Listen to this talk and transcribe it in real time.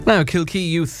Now, Kilkee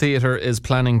Youth Theatre is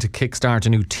planning to kickstart a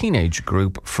new teenage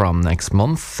group from next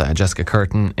month. Jessica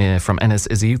Curtin from Ennis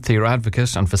is a youth theatre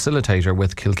advocate and facilitator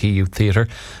with Kilkee Youth Theatre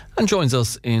and joins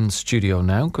us in studio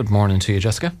now. Good morning to you,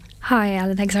 Jessica. Hi,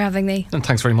 Alan. Thanks for having me. And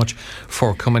thanks very much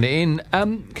for coming in.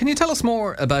 Can you tell us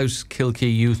more about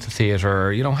Kilkee Youth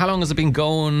Theatre? You know, how long has it been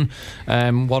going?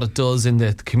 What it does in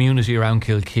the community around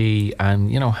Kilkee,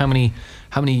 and you know how many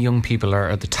young people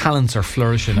are the talents are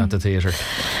flourishing at the theatre?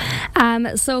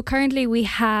 So currently we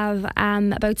have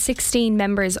about 16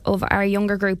 members of our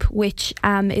younger group, which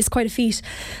is quite a feat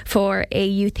for a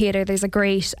youth theatre. There's a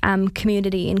great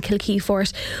community in Kilkee for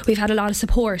it. We've had a lot of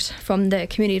support from the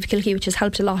community of Kilkee, which has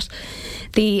helped a lot.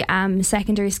 The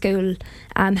secondary school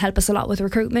help us a lot with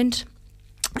recruitment.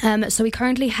 So we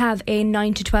currently have a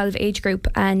 9 to 12 age group,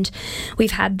 and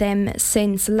we've had them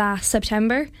since last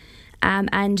September.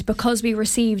 And because we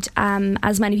received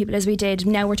as many people as we did,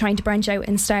 now we're trying to branch out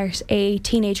and start a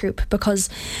teenage group, because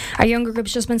our younger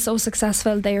group's just been so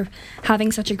successful. They're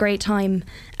having such a great time,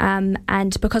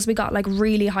 and because we got like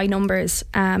really high numbers,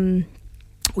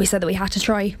 we said that we had to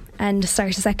try and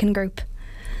start a second group.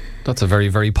 That's a very,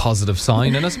 very positive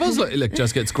sign. And I suppose, look,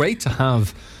 Jessica, it's great to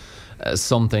have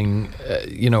something,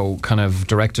 kind of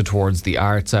directed towards the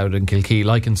arts out in Kilkee,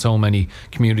 like in so many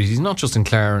communities, not just in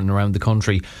Clare and around the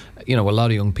country. You know, a lot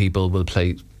of young people will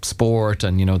play sport,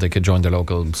 and, you know, they could join their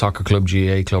local soccer club,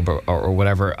 GAA club or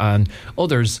whatever. And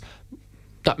others,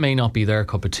 that may not be their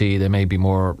cup of tea. They may be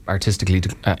more artistically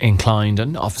inclined,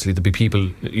 and obviously there'll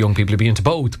be young people who be into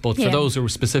both. But for those who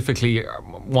specifically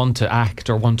want to act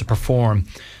or want to perform,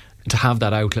 to have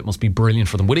that outlet must be brilliant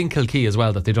for them within Kilkee as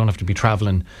well, that they don't have to be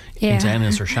travelling into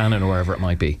Ennis or Shannon or wherever it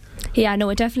might be. Yeah, no,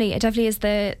 it definitely is.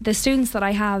 The students that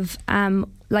I have,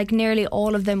 like nearly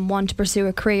all of them want to pursue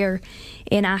a career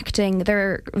in acting.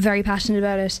 They're very passionate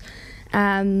about it.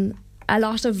 A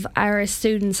lot of our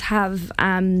students have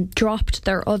dropped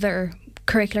their other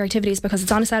curricular activities because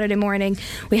it's on a Saturday morning.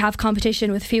 We have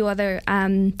competition with a few other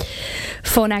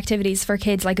fun activities for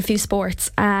kids, like a few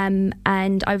sports, and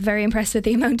I'm very impressed with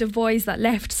the amount of boys that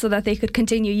left so that they could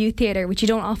continue youth theatre, which you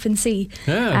don't often see.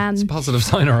 It's a positive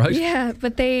sign, all right. Yeah,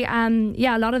 but they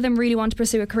a lot of them really want to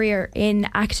pursue a career in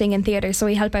acting and theatre, so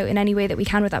we help out in any way that we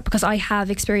can with that, because I have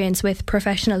experience with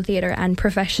professional theatre and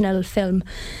professional film,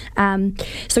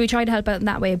 so we try to help out in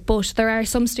that way. But there are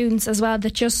some students as well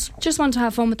that just want to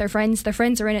have fun with their friends. Their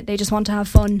friends are in it, they just want to have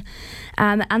fun,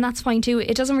 and that's fine too.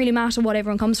 It doesn't really matter what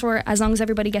everyone comes for, as long as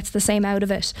everybody gets the same out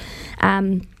of it.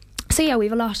 So yeah,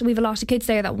 we've a lot of kids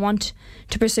there that want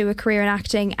to pursue a career in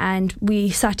acting, and we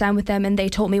sat down with them and they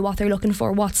told me what they're looking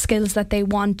for, what skills that they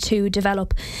want to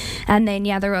develop. And then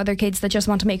there are other kids that just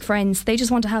want to make friends. They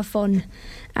just want to have fun,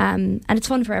 and it's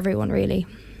fun for everyone, really.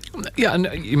 Yeah, and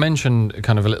you mentioned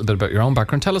kind of a little bit about your own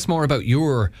background. Tell us more about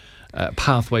your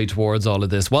pathway towards all of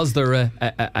this. Was there a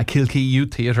Kilkee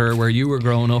Youth Theatre where you were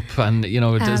growing up, and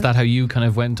is that how you kind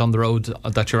of went on the road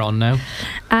that you're on now?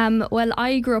 Well,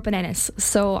 I grew up in Ennis,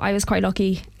 so I was quite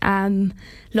lucky.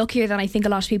 Luckier than I think a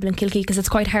lot of people in Kilkee, because it's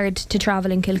quite hard to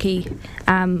travel in Kilkee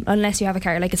unless you have a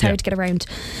car. Like, it's hard to get around.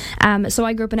 So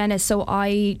I grew up in Ennis, so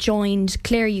I joined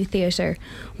Clare Youth Theatre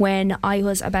when I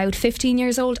was about 15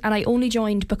 years old, and I only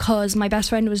joined because my best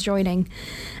friend was joining.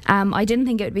 I didn't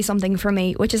think it would be something for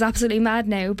me, which is absolutely mad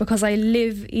now, because I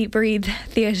live, eat, breathe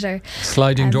theatre.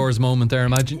 Sliding doors moment there.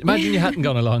 Imagine you hadn't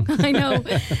gone along. I know.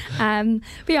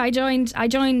 But yeah, I joined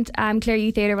Clare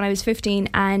Youth Theatre when I was 15,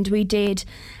 and we did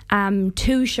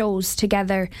 2 shows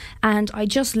together, and I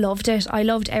just loved it. I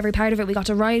loved every part of it. We got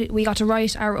to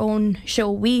write our own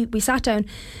show. We sat down,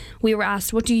 we were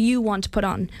asked, what do you want to put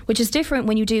on? Which is different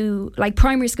when you do, like,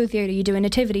 primary school theatre, you do a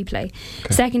nativity play.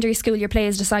 Okay. Secondary school, your play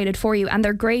is decided for you, and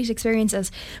they're great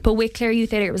experiences. But with Clare Youth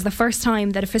Theatre, it was the first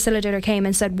time that a facilitator came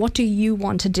and said, what do you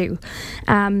want to do?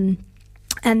 And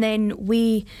then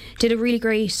we did a really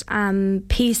great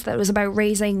piece that was about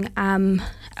raising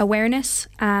awareness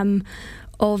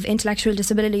of intellectual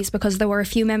disabilities, because there were a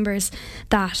few members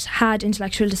that had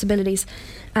intellectual disabilities.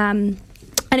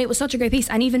 And it was such a great piece,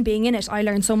 and even being in it, I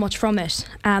learned so much from it.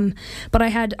 But I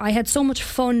had so much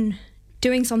fun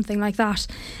doing something like that,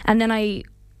 and then I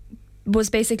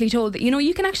was basically told that,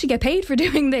 you can actually get paid for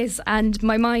doing this, and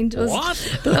my mind was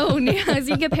blown. Yeah, so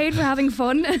you get paid for having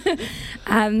fun.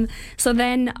 So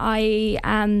then I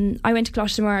went to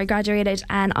Closhtamore, I graduated,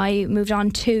 and I moved on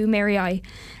to Mary I,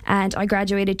 and I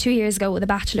graduated 2 years ago with a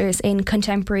bachelor's in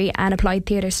contemporary and applied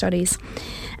theatre studies,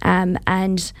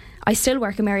 and I still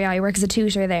work in Mary I work as a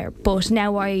tutor there, but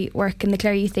now I work in the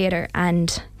Clare Youth Theatre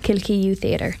and Kilkee Youth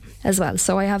Theatre as well,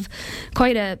 so I have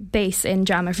quite a base in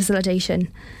drama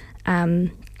facilitation.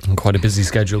 And quite a busy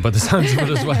schedule by the sounds of it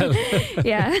as well.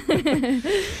 Yeah.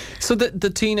 So the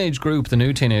teenage group, the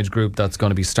new teenage group that's going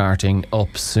to be starting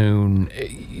up soon,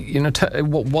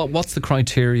 what's the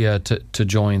criteria to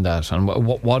join that, and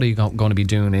what are you going to be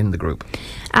doing in the group?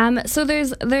 So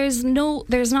there's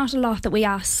not a lot that we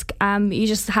ask. You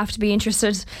just have to be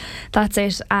interested. That's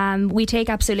it. We take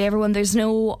absolutely everyone. There's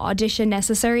no audition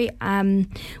necessary.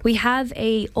 We have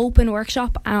a open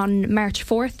workshop on March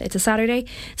 4th. It's a Saturday.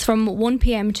 It's from 1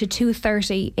 p.m. to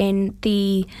 2:30 in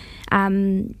the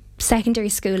secondary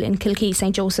school in Kilkee,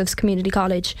 St. Joseph's Community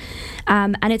College,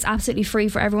 and it's absolutely free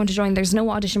for everyone to join. There's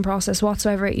no audition process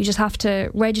whatsoever. You just have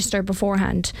to register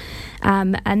beforehand,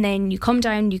 and then you come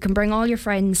down. You can bring all your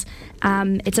friends.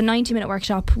 It's a 90-minute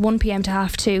workshop, 1 p.m. to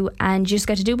 2:30, and you just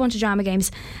get to do a bunch of drama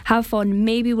games, have fun.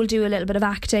 Maybe we'll do a little bit of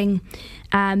acting,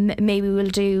 maybe we'll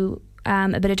do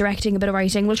a bit of directing, a bit of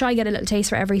writing. We'll try and get a little taste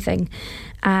for everything.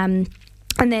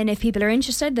 And then if people are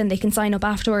interested, then they can sign up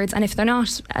afterwards. And if they're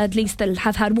not, at least they'll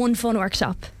have had one fun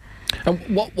workshop. And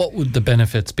what would the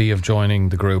benefits be of joining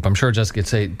the group? I'm sure Jessica would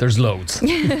say there's loads.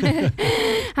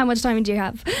 How much time do you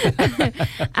have?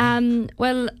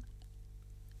 Well,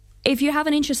 if you have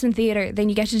an interest in theatre, then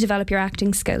you get to develop your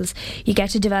acting skills. You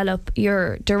get to develop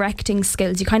your directing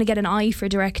skills. You kind of get an eye for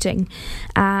directing.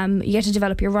 You get to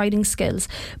develop your writing skills.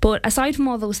 But aside from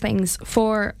all those things,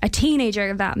 for a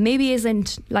teenager that maybe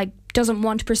doesn't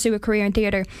want to pursue a career in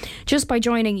theatre, just by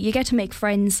joining, you get to make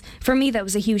friends. For me, that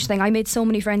was a huge thing. I made so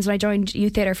many friends when I joined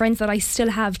youth theatre, friends that I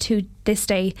still have to this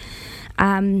day.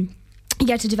 You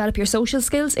get to develop your social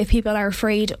skills. If people are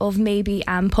afraid of maybe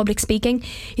public speaking,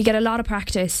 you get a lot of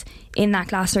practice in that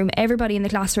classroom. Everybody in the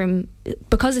classroom,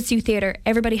 because it's youth theatre,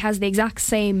 everybody has the exact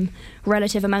same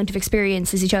relative amount of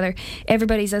experience as each other.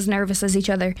 Everybody's as nervous as each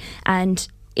other, and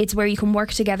it's where you can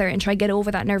work together and try to get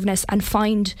over that nervousness and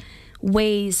find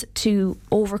ways to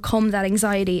overcome that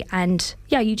anxiety. And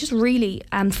yeah, you just really,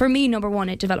 for me, number one,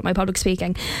 it developed my public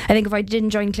speaking. I think if I didn't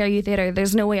join Clare Youth Theatre,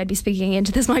 there's no way I'd be speaking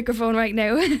into this microphone right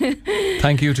now.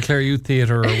 Thank you to Clare Youth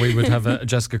Theatre, or we would have a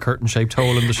Jessica Curtin shaped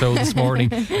hole in the show this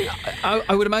morning.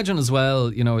 I would imagine as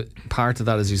well, part of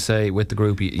that, as you say, with the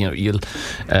group,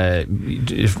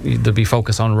 there'll be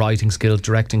focus on writing skills,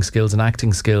 directing skills and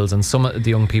acting skills, and some of the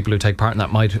young people who take part in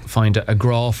that might find a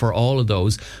graw for all of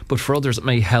those, but for others it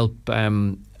may help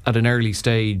at an early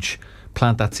stage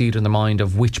plant that seed in the mind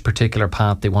of which particular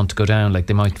path they want to go down. Like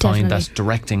they might find that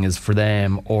directing is for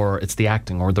them, or it's the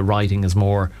acting, or the writing is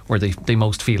more where they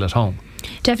most feel at home.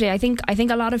 Definitely. I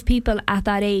think a lot of people at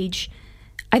that age,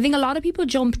 I think a lot of people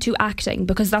jump to acting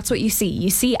because that's what you see. You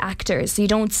see actors, you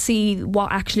don't see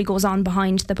what actually goes on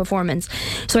behind the performance.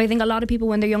 So I think a lot of people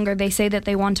when they're younger, they say that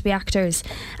they want to be actors,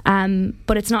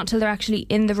 but it's not till they're actually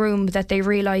in the room that they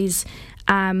realise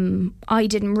I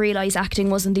didn't realise acting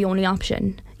wasn't the only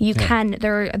option. You can,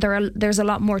 there's a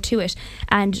lot more to it.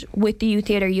 And with the youth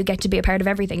theatre, you get to be a part of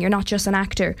everything. You're not just an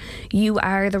actor. You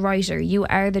are the writer. You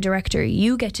are the director.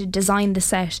 You get to design the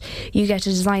set. You get to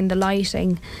design the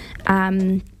lighting.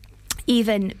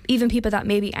 Even people that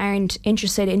maybe aren't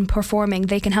interested in performing,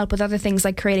 they can help with other things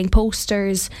like creating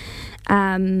posters,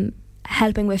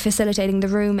 helping with facilitating the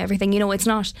room, everything.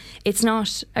 It's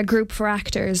not a group for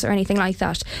actors or anything like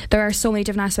that. There are so many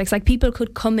different aspects. Like people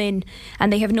could come in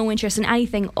and they have no interest in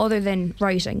anything other than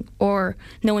writing, or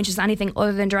no interest in anything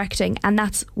other than directing, and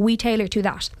we tailor to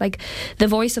that. Like the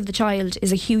voice of the child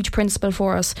is a huge principle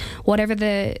for us.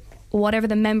 Whatever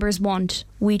the members want,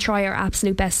 we try our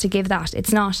absolute best to give that.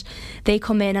 It's not they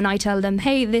come in and I tell them,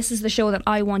 hey, this is the show that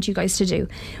I want you guys to do.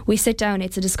 We sit down,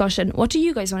 it's a discussion. What do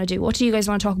you guys want to do? What do you guys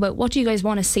want to talk about? What do you guys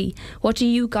want to see? What do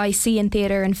you guys see in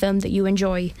theatre and film that you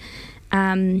enjoy?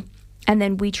 And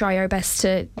then we try our best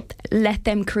to let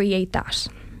them create that.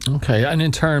 Okay, and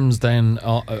in terms then,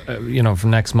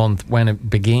 from next month when it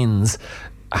begins,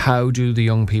 how do the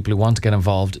young people who want to get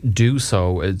involved do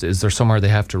so? Is there somewhere they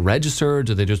have to register?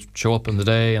 Do they just show up on the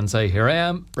day and say, here I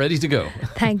am, ready to go?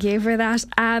 Thank you for that.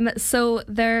 So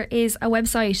there is a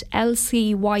website,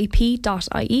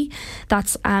 lcyp.ie.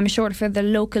 That's short for the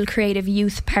Local Creative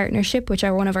Youth Partnership, which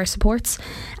are one of our supports.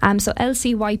 So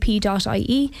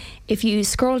lcyp.ie. If you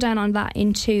scroll down on that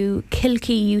into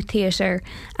Kilkee Youth Theatre,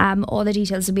 all the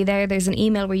details will be there. There's an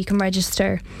email where you can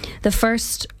register. The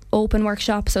first open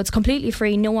workshop, so it's completely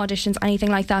free, no auditions, anything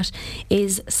like that,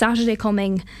 is Saturday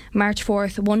coming, March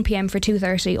 4th, 1 p.m. for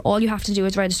 2:30. All you have to do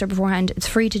is register beforehand. It's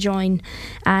free to join,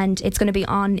 and it's going to be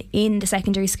on in the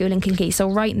secondary school in Kilkee, so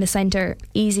right in the centre,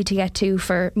 easy to get to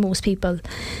for most people.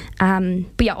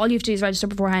 But yeah, all you have to do is register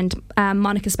beforehand.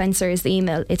 Monica Spencer is the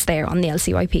email. It's there on the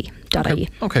lcyp.ie.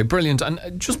 Okay, brilliant. And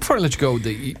just before I let you go,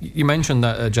 you mentioned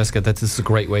that, Jessica, that this is a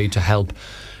great way to help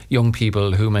young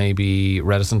people who may be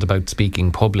reticent about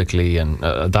speaking publicly and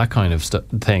that kind of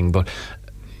thing. But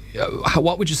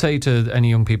what would you say to any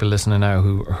young people listening now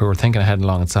who are thinking ahead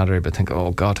along on Saturday but think,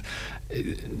 oh God,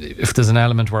 if there's an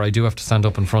element where I do have to stand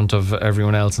up in front of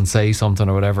everyone else and say something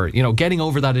or whatever, getting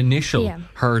over that initial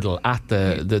hurdle at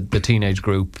the teenage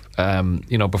group,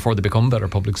 before they become better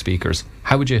public speakers,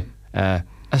 how would you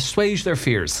assuage their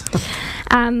fears?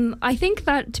 I think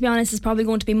that, to be honest, is probably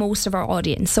going to be most of our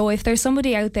audience. So if there's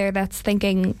somebody out there that's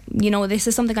thinking, this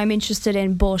is something I'm interested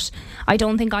in, but I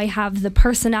don't think I have the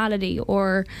personality,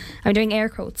 or I'm doing air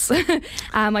quotes,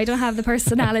 I don't have the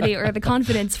personality or the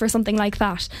confidence for something like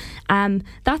that.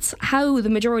 That's how the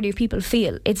majority of people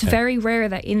feel. It's very rare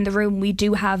that in the room we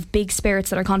do have big spirits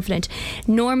that are confident.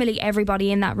 Normally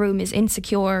everybody in that room is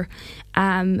insecure,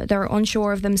 they're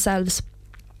unsure of themselves,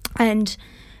 and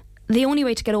the only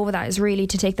way to get over that is really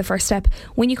to take the first step.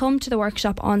 When you come to the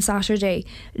workshop on Saturday,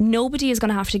 nobody is going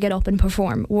to have to get up and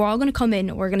perform. We're all going to come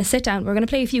in, we're going to sit down, we're going to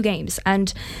play a few games,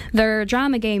 and they're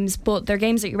drama games, but they're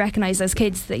games that you recognise as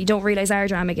kids that you don't realise are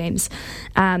drama games.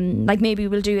 Like maybe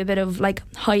we'll do a bit of like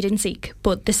hide and seek,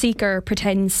 but the seeker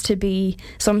pretends to be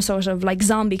some sort of like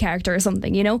zombie character or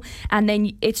something, and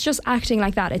then it's just acting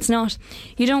like that. It's not,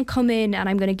 you don't come in and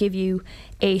I'm going to give you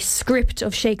a script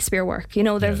of Shakespeare work.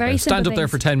 They're very simple stand up there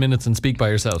for 10 minutes and speak by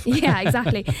yourself. Yeah,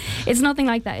 exactly. It's nothing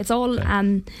like that. It's all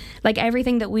like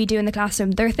everything that we do in the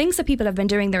classroom. There are things that people have been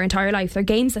doing their entire life. They're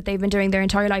games that they've been doing their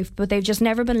entire life, but they've just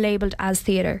never been labelled as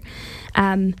theatre.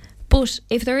 But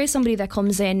if there is somebody that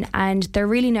comes in and they're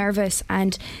really nervous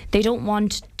and they don't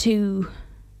want to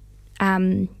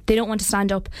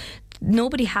stand up,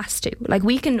 nobody has to. Like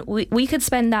we could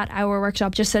spend that hour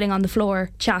workshop just sitting on the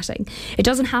floor chatting. It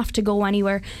doesn't have to go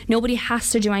anywhere. Nobody has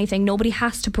to do anything. Nobody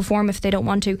has to perform if they don't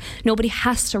want to. Nobody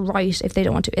has to write if they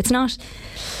don't want to. It's not,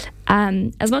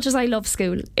 as much as I love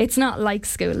school, it's not like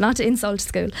school, not to insult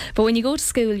school, but when you go to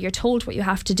school you're told what you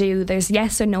have to do. There's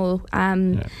yes or no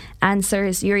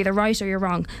answers. You're either right or you're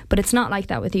wrong, but it's not like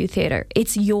that with youth theatre.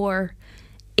 It's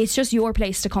just your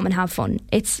place to come and have fun.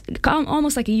 It's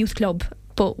almost like a youth club,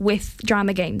 but with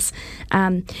drama games.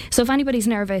 So if anybody's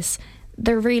nervous,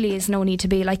 there really is no need to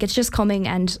be. Like, it's just coming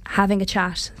and having a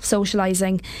chat,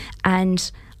 socialising.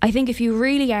 And I think if you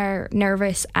really are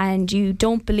nervous and you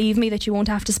don't believe me that you won't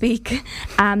have to speak,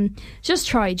 just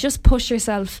try, just push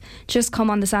yourself, just come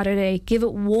on the Saturday, give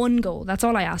it one go. That's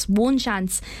all I ask, one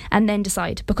chance, and then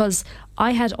decide. Because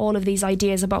I had all of these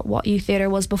ideas about what youth theatre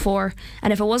was before,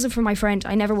 and if it wasn't for my friend,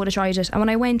 I never would have tried it. And when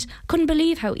I went, I couldn't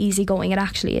believe how easygoing it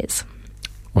actually is.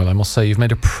 Well, I must say you've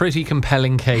made a pretty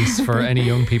compelling case for any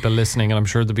young people listening, and I'm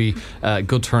sure there'll be a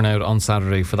good turnout on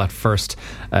Saturday for that first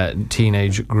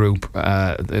teenage group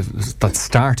that's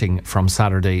starting from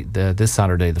Saturday, this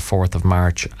Saturday, the 4th of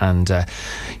March. And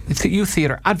youth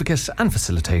theatre advocate and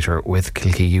facilitator with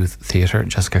Kilkee Youth Theatre,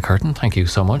 Jessica Curtin, thank you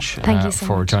so much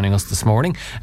for joining us this morning.